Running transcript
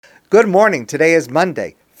Good morning. Today is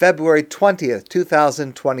Monday, February 20th,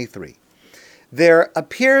 2023. There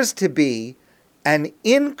appears to be an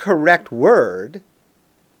incorrect word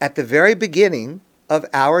at the very beginning of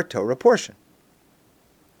our Torah portion.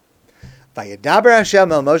 Vayedaber Hashem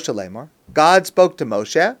el Moshe lemor, God spoke to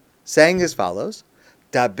Moshe, saying as follows,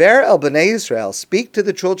 Daber el bnei Yisrael, speak to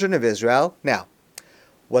the children of Israel. Now,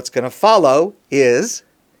 what's going to follow is,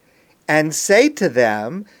 and say to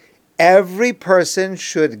them, every person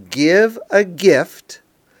should give a gift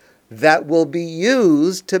that will be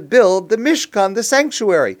used to build the Mishkan, the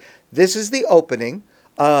sanctuary. This is the opening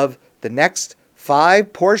of the next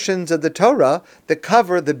 5 portions of the Torah that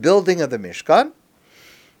cover the building of the Mishkan.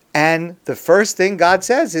 And the first thing God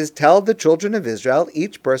says is, tell the children of Israel,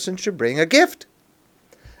 each person should bring a gift,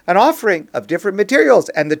 an offering of different materials.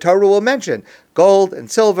 And the Torah will mention gold and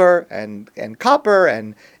silver and copper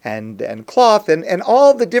and cloth and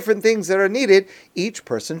all the different things that are needed. Each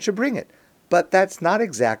person should bring it. But that's not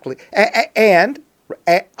exactly, and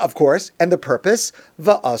of course, and the purpose,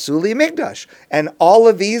 va'asu li mikdash. And all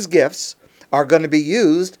of these gifts are going to be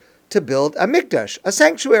used to build a mikdash, a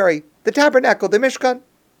sanctuary, the tabernacle, the Mishkan.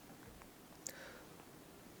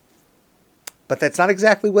 But that's not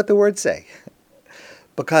exactly what the words say.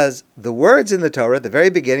 Because the words in the Torah, at the very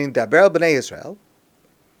beginning, Daber el bnei Yisrael,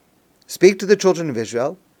 speak to the children of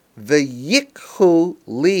Israel, v'yikhu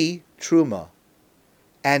li truma,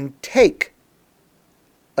 and take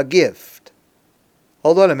a gift.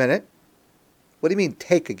 Hold on a minute. What do you mean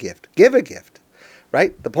take a gift? Give a gift,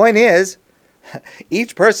 right? The point is,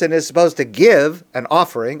 each person is supposed to give an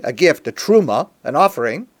offering, a gift, a truma, an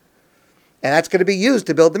offering, and that's going to be used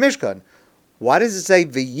to build the Mishkan. Why does it say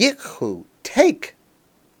v'yikhu, take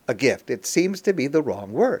a gift? It seems to be the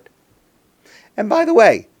wrong word. And by the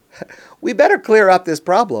way, we better clear up this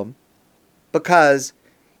problem, because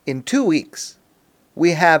in 2 weeks,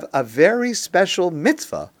 we have a very special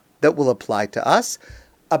mitzvah that will apply to us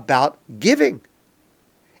about giving.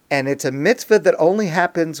 And it's a mitzvah that only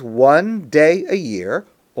happens 1 day a year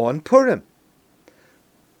on Purim.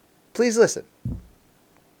 Please listen.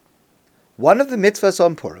 One of the mitzvahs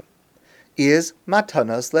on Purim is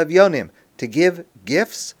matanos levyonim, to give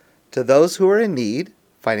gifts to those who are in need,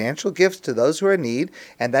 financial gifts to those who are in need,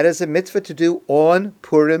 and that is a mitzvah to do on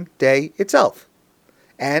Purim day itself.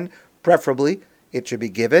 And preferably, it should be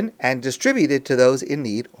given and distributed to those in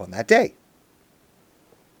need on that day.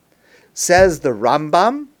 Says the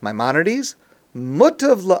Rambam, Maimonides,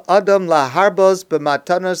 mutav la'adam laharbos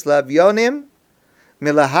b'matanos levyonim,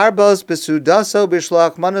 milaharbos b'sudaso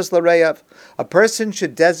b'shloach manos l'reyav. A person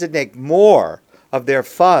should designate more of their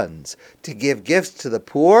funds to give gifts to the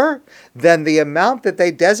poor than the amount that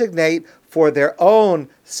they designate for their own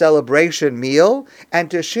celebration meal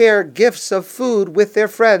and to share gifts of food with their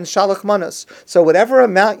friends, shalach manos. So whatever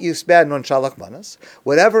amount you spend on shalach manos,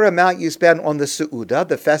 whatever amount you spend on the su'uda,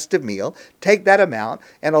 the festive meal, take that amount,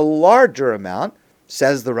 and a larger amount,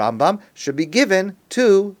 says the Rambam, should be given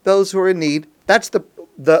to those who are in need. That's the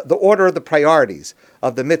order of the priorities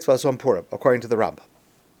of the mitzvahs on Purim, according to the Rambam.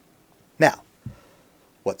 Now,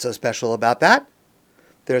 what's so special about that?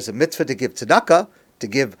 There's a mitzvah to give tzedakah, to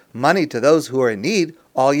give money to those who are in need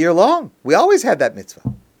all year long. We always had that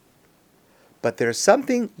mitzvah. But there's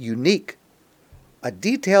something unique, a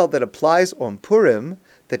detail that applies on Purim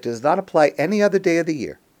that does not apply any other day of the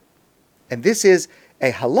year. And this is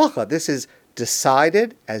a halacha. This is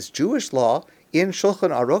decided as Jewish law in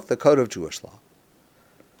Shulchan Aruch, the Code of Jewish Law.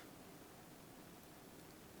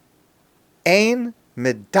 Ein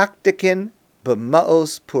medakdekin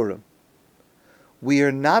b'ma'os Purim. We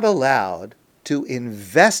are not allowed to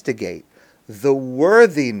investigate the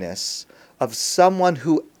worthiness of someone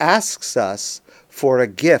who asks us for a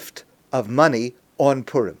gift of money on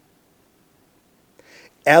Purim.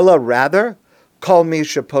 Ella rather, kol mi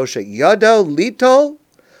sheposhet yado litol,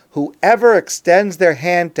 whoever extends their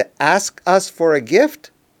hand to ask us for a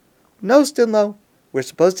gift, nostin lo, we're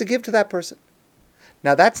supposed to give to that person.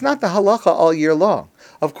 Now, that's not the halacha all year long.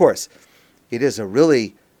 Of course, it is a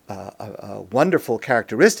really a wonderful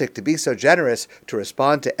characteristic to be so generous to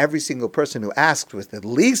respond to every single person who asks with at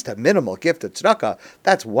least a minimal gift of tzedakah.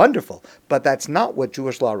 That's wonderful, but that's not what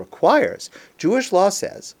Jewish law requires. Jewish law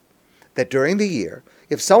says that during the year,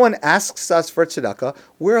 if someone asks us for tzedakah,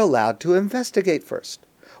 we're allowed to investigate first.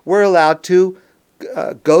 We're allowed to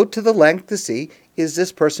go to the length to see, is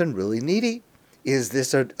this person really needy? Is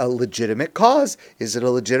this a legitimate cause? Is it a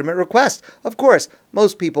legitimate request? Of course,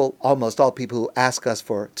 most people, almost all people who ask us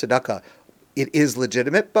for tzedakah, it is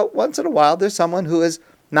legitimate, but once in a while there's someone who is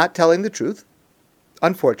not telling the truth.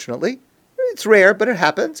 Unfortunately, it's rare, but it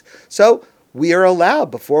happens. So we are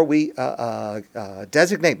allowed, before we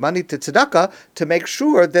designate money to tzedakah, to make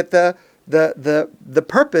sure that the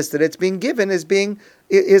purpose that it's being given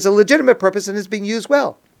is a legitimate purpose and is being used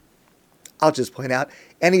well. I'll just point out,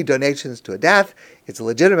 any donations to a dath, it's a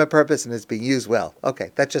legitimate purpose and it's being used well.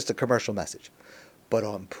 Okay, that's just a commercial message. But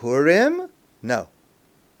on Purim, no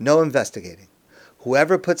investigating.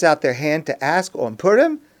 Whoever puts out their hand to ask on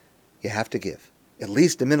Purim, you have to give, at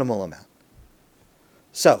least a minimal amount.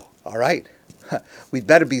 So, all right, we'd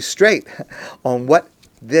better be straight on what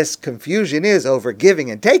this confusion is over giving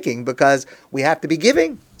and taking, because we have to be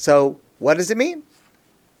giving. So what does it mean?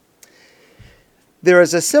 There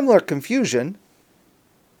is a similar confusion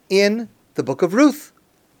in the book of Ruth.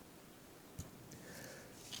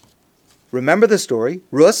 Remember the story.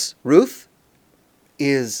 Ruth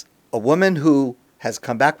is a woman who has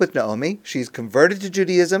come back with Naomi. She's converted to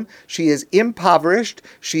Judaism. She is impoverished.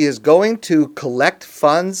 She is going to collect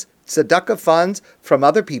funds, tzedakah funds, from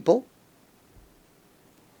other people.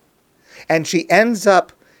 And she ends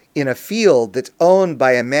up in a field that's owned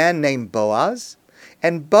by a man named Boaz.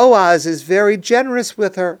 And Boaz is very generous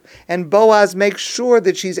with her. And Boaz makes sure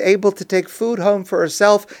that she's able to take food home for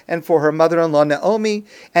herself and for her mother-in-law Naomi.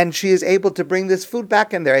 And she is able to bring this food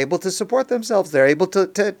back, and they're able to support themselves. They're able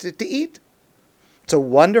to eat. It's a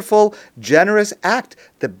wonderful, generous act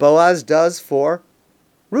that Boaz does for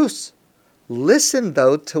Ruth. Listen,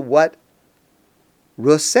 though, to what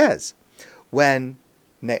Ruth says. When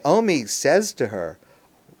Naomi says to her,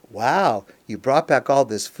 "Wow, you brought back all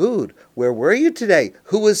this food. Where were you today?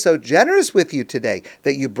 Who was so generous with you today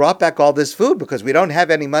that you brought back all this food, because we don't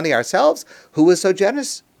have any money ourselves? Who was so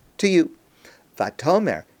generous to you?"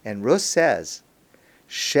 Vatomer, and Ruth says,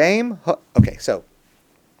 okay, so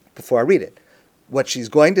before I read it, what she's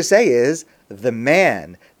going to say is, the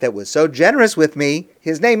man that was so generous with me,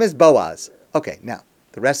 his name is Boaz. Okay, now,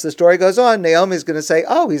 the rest of the story goes on. Naomi's going to say,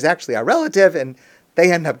 oh, he's actually our relative, and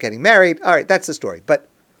they end up getting married. All right, that's the story. But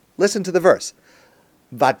listen to the verse.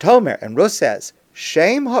 Vatomer, and Ruth says,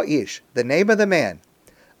 Shem Ha'ish, the name of the man,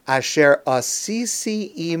 Asher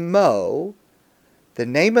Asisi Imo, the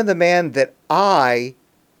name of the man that I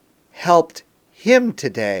helped him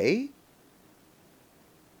today,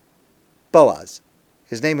 Boaz.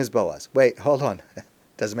 His name is Boaz. Wait, hold on.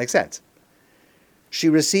 Doesn't make sense. She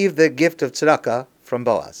received the gift of tzedakah from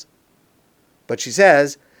Boaz. But she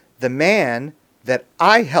says, the man that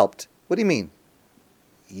I helped. What do you mean?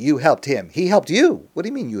 You helped him. He helped you. What do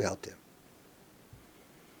you mean you helped him?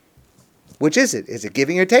 Which is it? Is it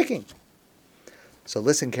giving or taking? So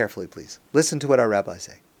listen carefully, please. Listen to what our rabbis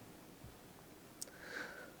say.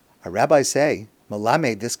 Our rabbis say,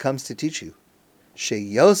 Malamed, this comes to teach you.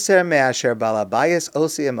 Sheyoser me'asher balabayas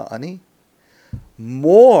osi ma'ani,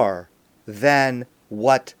 more than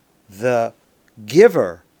what the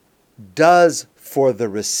giver does for the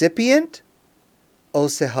recipient,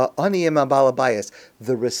 ose ha'ani balabayas,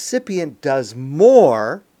 the recipient does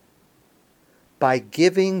more by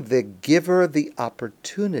giving the giver the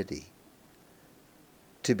opportunity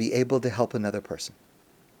to be able to help another person.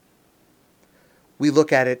 We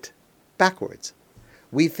look at it backwards.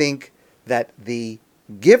 We think that the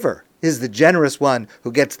giver is the generous one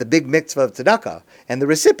who gets the big mitzvah of tzedakah, and the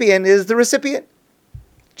recipient is the recipient.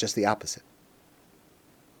 Just the opposite.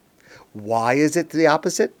 Why is it the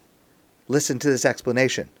opposite? Listen to this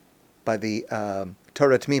explanation by the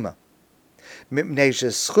Torah T'mima. Mipnei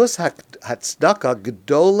sheschus hatzedakah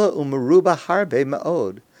gedola umeruba harbe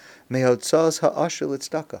ma'od mehotzos ha'asher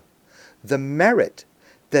l'tzedakah. The merit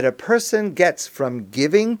that a person gets from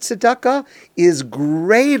giving tzedakah is a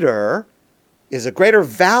greater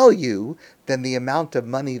value than the amount of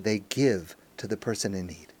money they give to the person in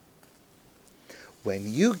need.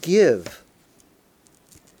 When you give,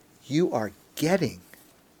 you are getting.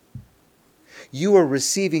 You are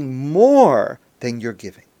receiving more than you're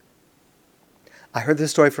giving. I heard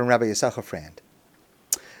this story from Rabbi Yisachar Frand.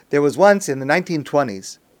 There was once in the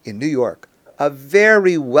 1920s in New York, a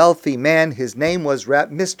very wealthy man. His name was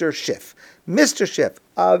Mr. Schiff. Mr. Schiff,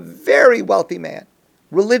 a very wealthy man,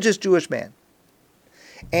 religious Jewish man.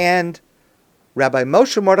 And Rabbi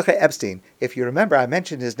Moshe Mordechai Epstein, if you remember, I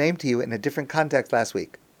mentioned his name to you in a different context last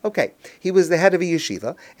week. Okay, he was the head of a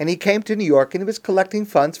yeshiva, and he came to New York, and he was collecting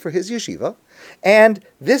funds for his yeshiva. And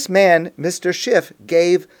this man, Mr. Schiff,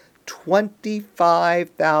 gave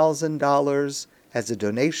 $25,000 as a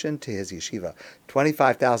donation to his yeshiva.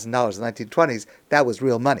 $25,000 in the 1920s, that was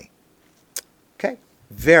real money. Okay,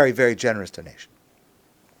 very, very generous donation.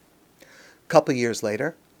 A couple years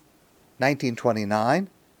later, 1929,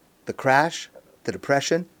 the crash, the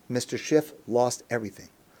depression, Mr. Schiff lost everything.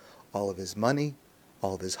 All of his money,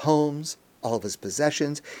 all of his homes, all of his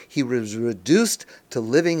possessions. He was reduced to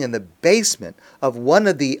living in the basement of one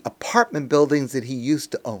of the apartment buildings that he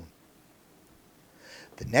used to own.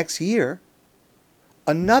 The next year,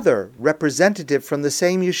 another representative from the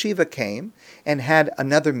same yeshiva came and had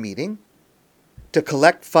another meeting to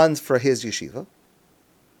collect funds for his yeshiva.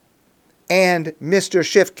 And Mr.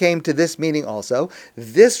 Schiff came to this meeting also.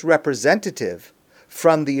 This representative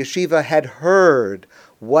from the yeshiva had heard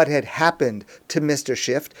what had happened to Mr.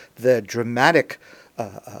 Schiff, the dramatic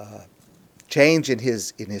change in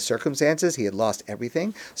his circumstances. He had lost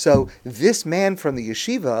everything. So this man from the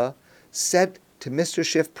yeshiva said to Mr.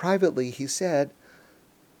 Schiff privately, he said,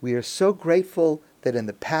 "We are so grateful that in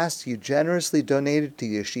the past you generously donated to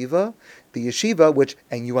yeshiva." The yeshiva, which,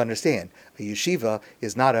 and you understand, a yeshiva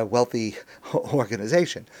is not a wealthy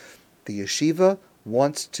organization. The yeshiva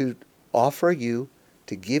wants to offer you,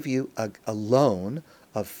 to give you a loan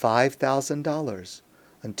of $5,000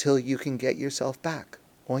 until you can get yourself back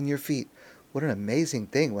on your feet. What an amazing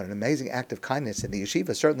thing, what an amazing act of kindness. And the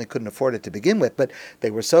yeshiva certainly couldn't afford it to begin with, but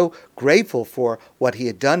they were so grateful for what he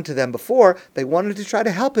had done to them before, they wanted to try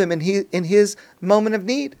to help him in his moment of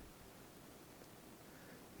need.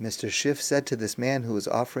 Mr. Schiff said to this man who was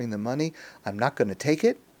offering the money, "I'm not going to take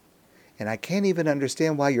it, and I can't even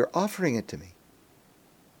understand why you're offering it to me."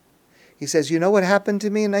 He says, "You know what happened to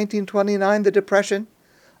me in 1929, the Depression?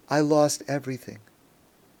 I lost everything.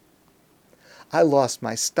 I lost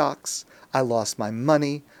my stocks. I lost my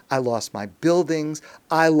money. I lost my buildings.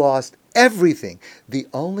 I lost everything. The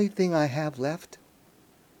only thing I have left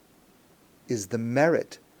is the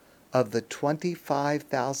merit of the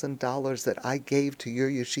 $25,000 that I gave to your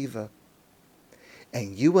yeshiva.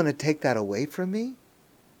 And you want to take that away from me?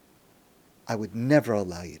 I would never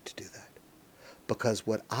allow you to do that. Because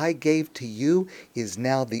what I gave to you is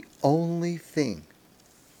now the only thing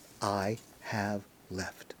I have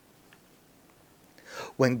left."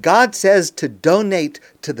 When God says to donate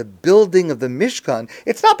to the building of the Mishkan,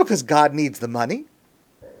 it's not because God needs the money.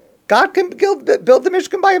 God can build the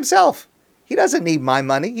Mishkan by himself. He doesn't need my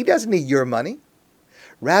money. He doesn't need your money.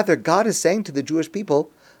 Rather, God is saying to the Jewish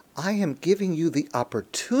people, I am giving you the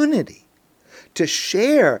opportunity to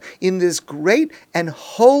share in this great and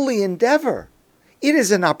holy endeavor. It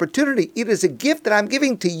is an opportunity. It is a gift that I'm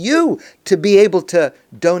giving to you to be able to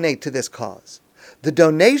donate to this cause. The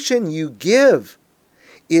donation you give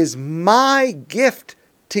is my gift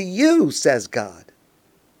to you, says God.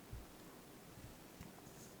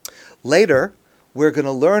 Later, we're going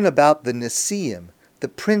to learn about the Nesiim, the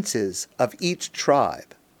princes of each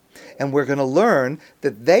tribe. And we're going to learn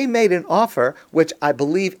that they made an offer, which I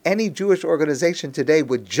believe any Jewish organization today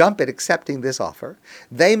would jump at accepting this offer.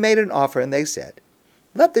 They made an offer and they said,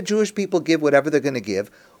 let the Jewish people give whatever they're going to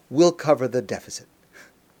give. We'll cover the deficit.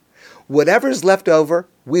 Whatever's left over,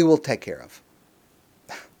 we will take care of.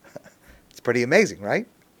 It's pretty amazing, right?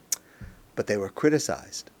 But they were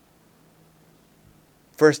criticized.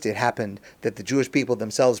 First, it happened that the Jewish people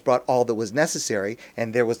themselves brought all that was necessary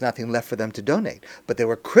and there was nothing left for them to donate. But they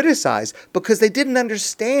were criticized because they didn't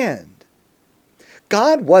understand.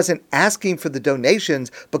 God wasn't asking for the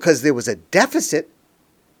donations because there was a deficit.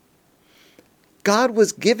 God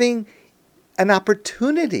was giving an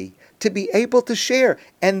opportunity to be able to share,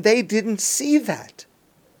 and they didn't see that.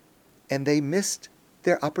 And they missed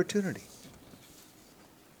their opportunity.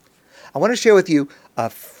 I want to share with you a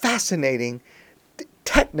fascinating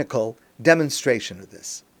technical demonstration of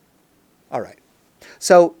this. All right.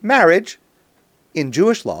 So marriage in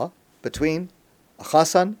Jewish law between a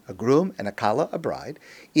chassan, a groom, and a kala, a bride,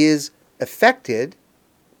 is effected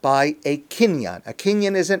by a kinyan. A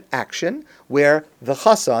kinyan is an action where the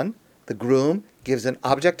chassan, the groom, gives an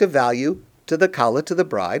object of value to the kala, to the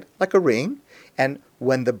bride, like a ring, and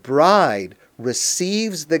when the bride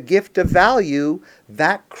receives the gift of value,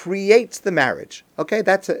 that creates the marriage. Okay,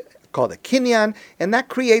 that's called a kinyan, and that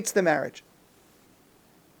creates the marriage.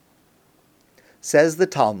 Says the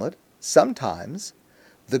Talmud, sometimes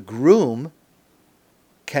the groom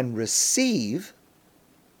can receive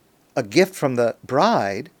a gift from the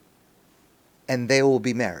bride and they will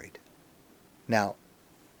be married. Now,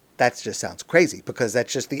 that just sounds crazy because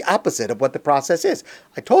that's just the opposite of what the process is.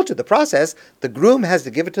 I told you the process, the groom has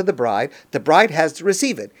to give it to the bride has to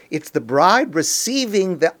receive it. It's the bride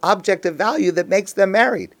receiving the object of value that makes them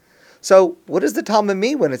married. So what does the Talmud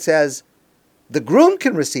mean when it says the groom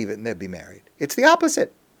can receive it and they'll be married? It's the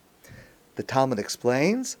opposite. The Talmud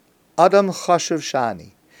explains, Adam Chashuv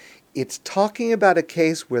Shani. It's talking about a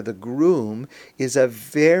case where the groom is a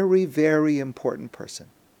very, very important person.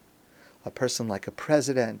 A person like a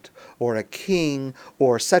president or a king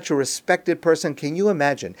or such a respected person. Can you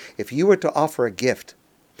imagine if you were to offer a gift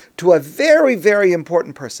to a very, very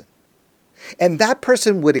important person, and that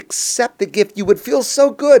person would accept the gift, you would feel so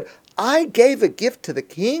good. I gave a gift to the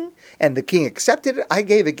king, and the king accepted it. I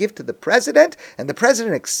gave a gift to the president, and the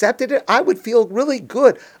president accepted it. I would feel really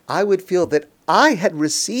good. I would feel that I had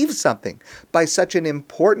received something by such an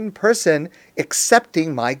important person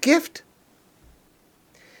accepting my gift.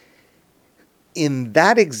 In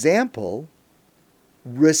that example,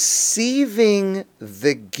 receiving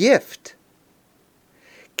the gift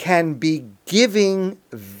can be giving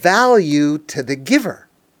value to the giver.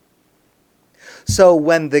 So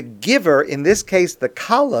when the giver, in this case the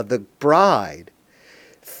kala, the bride,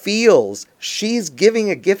 feels she's giving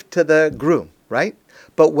a gift to the groom, right?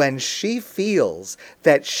 But when she feels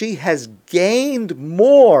that she has gained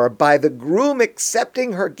more by the groom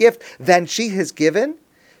accepting her gift than she has given,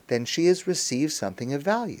 then she has received something of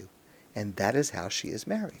value. And that is how she is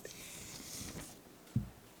married.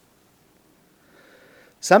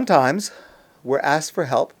 Sometimes we're asked for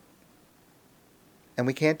help and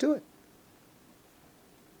we can't do it.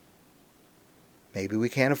 Maybe we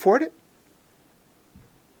can't afford it.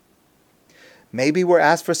 Maybe we're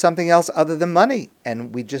asked for something else other than money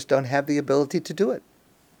and we just don't have the ability to do it.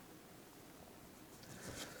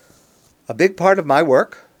 A big part of my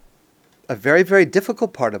work, a very, very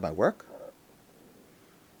difficult part of my work,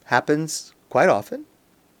 happens quite often.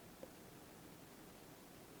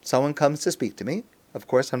 Someone comes to speak to me. Of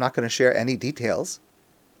course, I'm not going to share any details.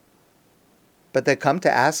 But they come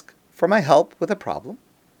to ask for my help with a problem,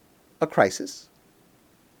 a crisis.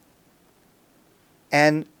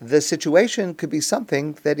 And the situation could be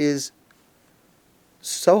something that is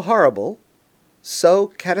so horrible, so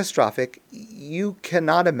catastrophic, you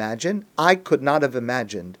cannot imagine. I could not have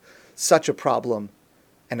imagined such a problem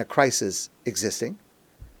and a crisis existing.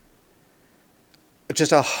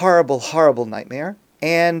 Just a horrible, horrible nightmare.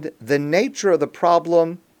 And the nature of the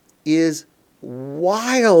problem is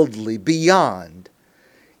wildly beyond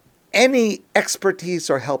any expertise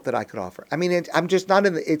or help that I could offer. I mean, it's just not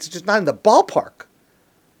in the ballpark.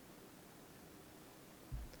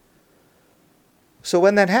 So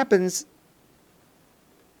when that happens,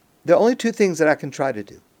 there are only two things that I can try to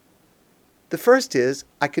do. The first is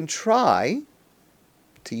I can try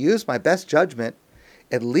to use my best judgment,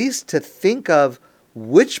 at least to think of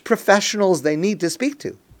which professionals they need to speak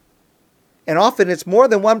to. And often it's more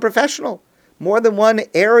than one professional, more than one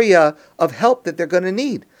area of help that they're going to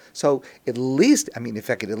need. So at least, if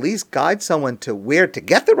I could at least guide someone to where to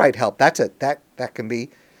get the right help, that can be,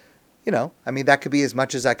 that could be as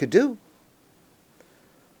much as I could do.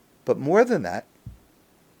 But more than that,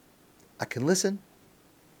 I can listen.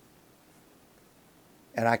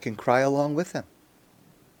 And I can cry along with them.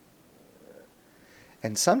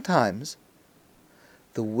 And sometimes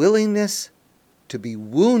the willingness to be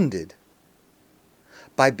wounded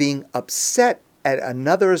by being upset at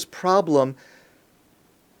another's problem,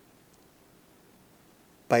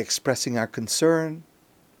 by expressing our concern,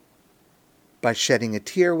 by shedding a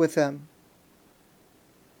tear with them,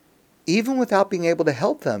 even without being able to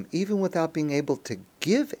help them, even without being able to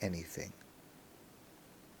give anything.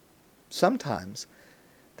 Sometimes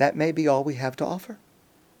that may be all we have to offer.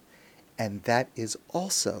 And that is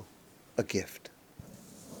also a gift.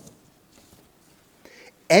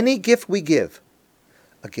 Any gift we give,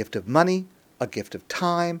 a gift of money, a gift of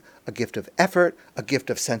time, a gift of effort, a gift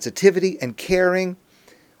of sensitivity and caring,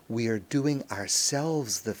 we are doing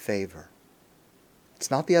ourselves the favor. It's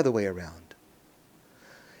not the other way around.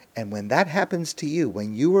 And when that happens to you,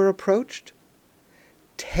 when you are approached,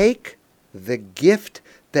 take the gift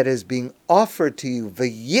that is being offered to you,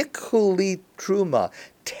 v'yikhuli truma.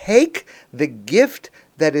 Take the gift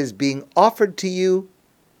that is being offered to you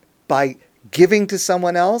by giving to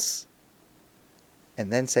someone else,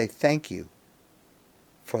 and then say thank you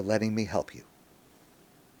for letting me help you.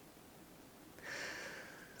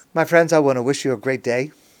 My friends, I want to wish you a great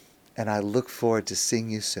day, and I look forward to seeing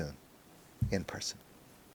you soon in person.